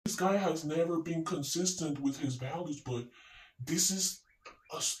guy has never been consistent with his values, but this is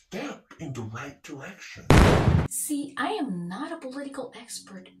a step in the right direction. See, I am not a political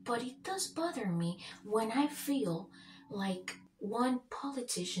expert, but it does bother me when I feel like one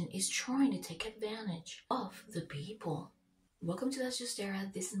politician is trying to take advantage of the people. Welcome to That's Just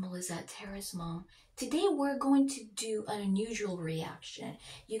Tara. This is Melissa, Tara's mom. Today we're going to do an unusual reaction.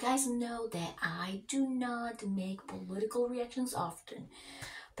 You guys know that I do not make political reactions often.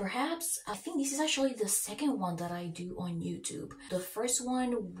 Perhaps, I think this is actually the second one that I do on YouTube. The first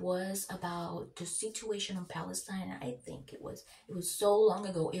one was about the situation in Palestine. I think it was so long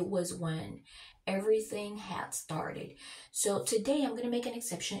ago. It was when everything had started. So today I'm going to make an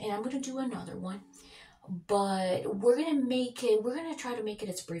exception and I'm going to do another one. But we're going to try to make it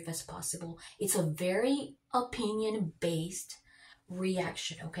as brief as possible. It's a very opinion-based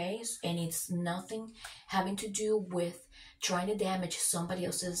reaction, okay? And it's nothing having to do with trying to damage somebody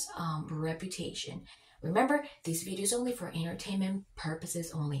else's reputation. Remember, this video is only for entertainment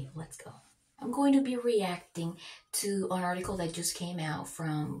purposes only. Let's go. I'm going to be reacting to an article that just came out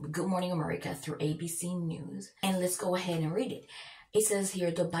from Good Morning America through ABC News. And let's go ahead and read it. It says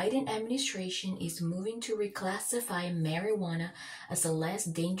here, the Biden administration is moving to reclassify marijuana as a less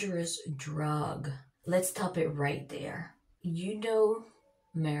dangerous drug. Let's stop it right there. You know,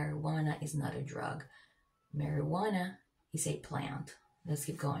 marijuana is not a drug. Marijuana is a plant. Let's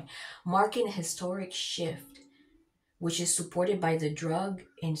keep going. Marking a historic shift, which is supported by the Drug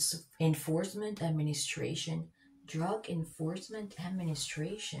Enforcement Administration. Drug Enforcement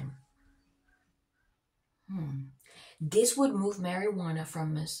Administration. This would move marijuana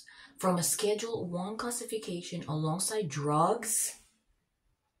from a Schedule 1 classification alongside drugs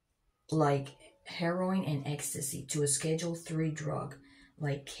like heroin and ecstasy to a Schedule 3 drug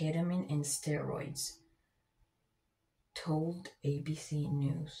like ketamine and steroids, told ABC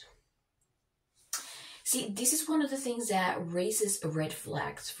News. See, this is one of the things that raises red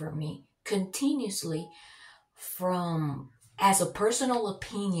flags for me continuously as a personal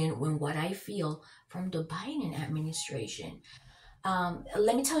opinion when what I feel from the Biden administration.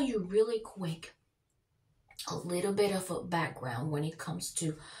 Let me tell you really quick a little bit of a background when it comes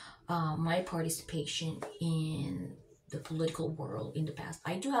to my participation in the political world in the past.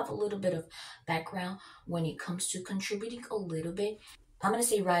 I do have a little bit of background when it comes to contributing a little bit. I'm going to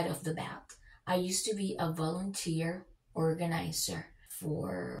say right off the bat, I used to be a volunteer organizer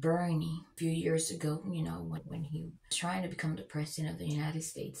for Bernie a few years ago, you know, when he was trying to become the president of the United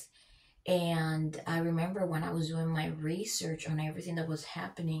States. And I remember when I was doing my research on everything that was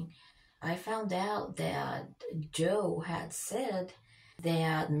happening, I found out that Joe had said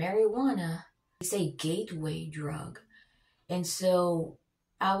that marijuana is a gateway drug. And so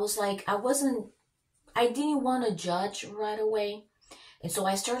I was like, I didn't want to judge right away. And so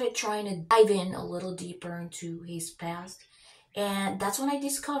I started trying to dive in a little deeper into his past. And that's when I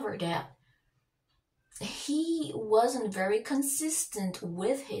discovered that he wasn't very consistent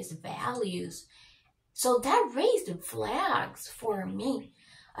with his values. So that raised flags for me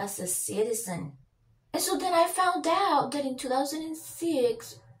as a citizen. And so then I found out that in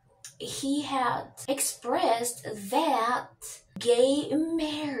 2006, he had expressed that gay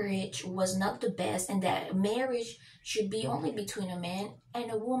marriage was not the best and that marriage should be only between a man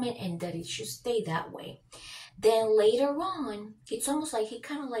and a woman and that it should stay that way. Then later on, it's almost like he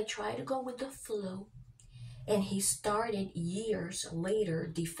kind of like tried to go with the flow. And he started years later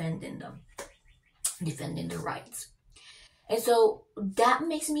defending the rights. And so that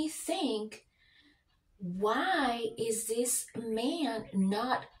makes me think, why is this man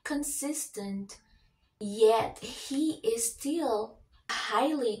not consistent, yet he is still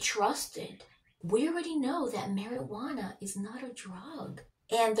highly trusted? We already know that marijuana is not a drug.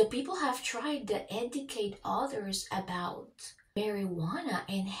 And the people have tried to educate others about marijuana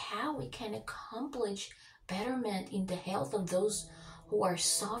and how it can accomplish betterment in the health of those who are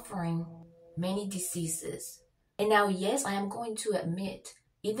suffering many diseases. And now, yes, I am going to admit,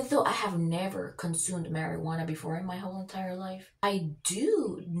 even though I have never consumed marijuana before in my whole entire life, I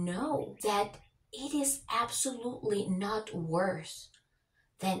do know that it is absolutely not worse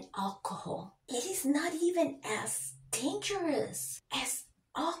than alcohol. It is not even as dangerous as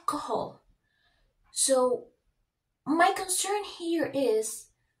alcohol. So my concern here is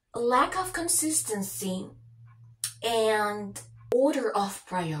a lack of consistency and order of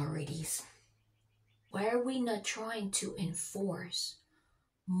priorities. Why are we not trying to enforce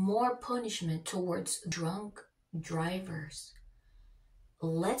more punishment towards drunk drivers?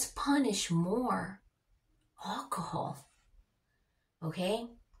 Let's punish more alcohol. Okay?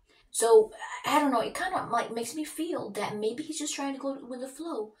 So I don't know, it kind of like makes me feel that maybe he's just trying to go with the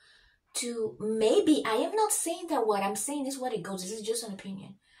flow. To maybe, I am not saying that what I'm saying is what it goes, this is just an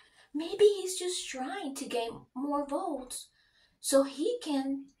opinion. Maybe he's just trying to gain more votes so he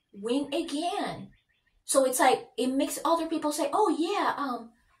can win again. So it's like it makes other people say, "Oh yeah,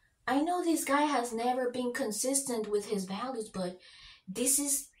 I know this guy has never been consistent with his values, but this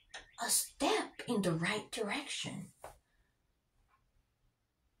is a step in the right direction."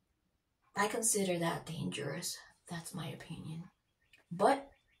 I consider that dangerous. That's my opinion.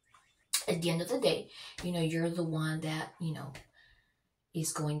 But at the end of the day, you're the one that,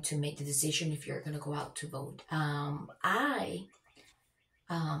 is going to make the decision if you're going to go out to vote. I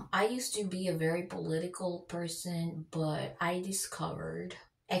used to be a very political person, but I discovered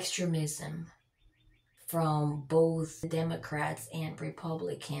extremism from both Democrats and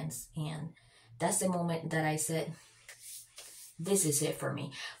Republicans. And that's the moment that I said, this is it for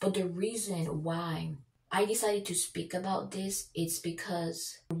me. But the reason why I decided to speak about this, it's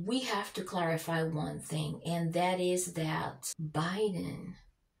because we have to clarify one thing, and that is that Biden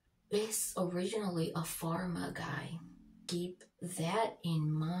is originally a pharma guy. Keep that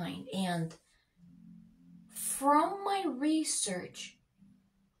in mind. And from my research,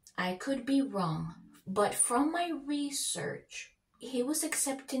 I could be wrong, but from my research, he was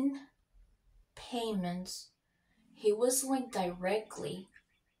accepting payments. He was linked directly,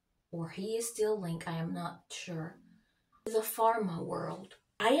 or he is still linked, I am not sure, to the pharma world.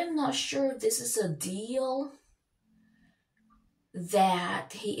 I am not sure if this is a deal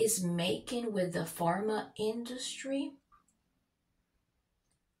that he is making with the pharma industry,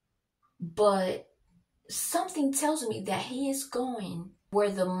 but something tells me that he is going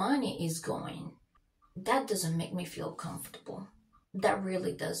where the money is going. That doesn't make me feel comfortable. That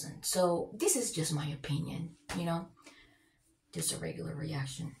really doesn't. So this is just my opinion, just a regular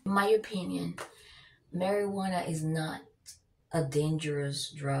reaction. In my opinion, marijuana is not a dangerous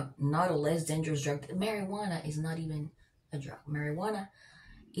drug, not a less dangerous drug. Marijuana is not even a drug. Marijuana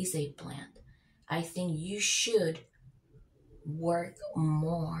is a plant. I think you should work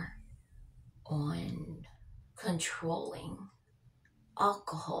more on controlling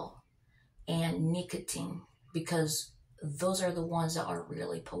alcohol and nicotine, because those are the ones that are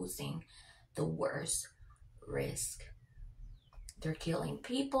really posing the worst risk. They're killing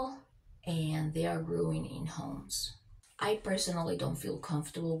people and they are ruining homes. I personally don't feel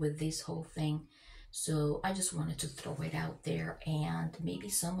comfortable with this whole thing, so I just wanted to throw it out there, and maybe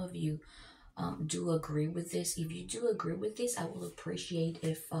some of you do agree with this. If you do agree with this, I will appreciate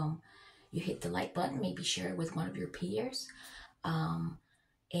if you hit the like button, maybe share it with one of your peers, and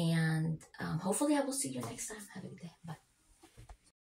hopefully I will see you next time. Have a good day. Bye.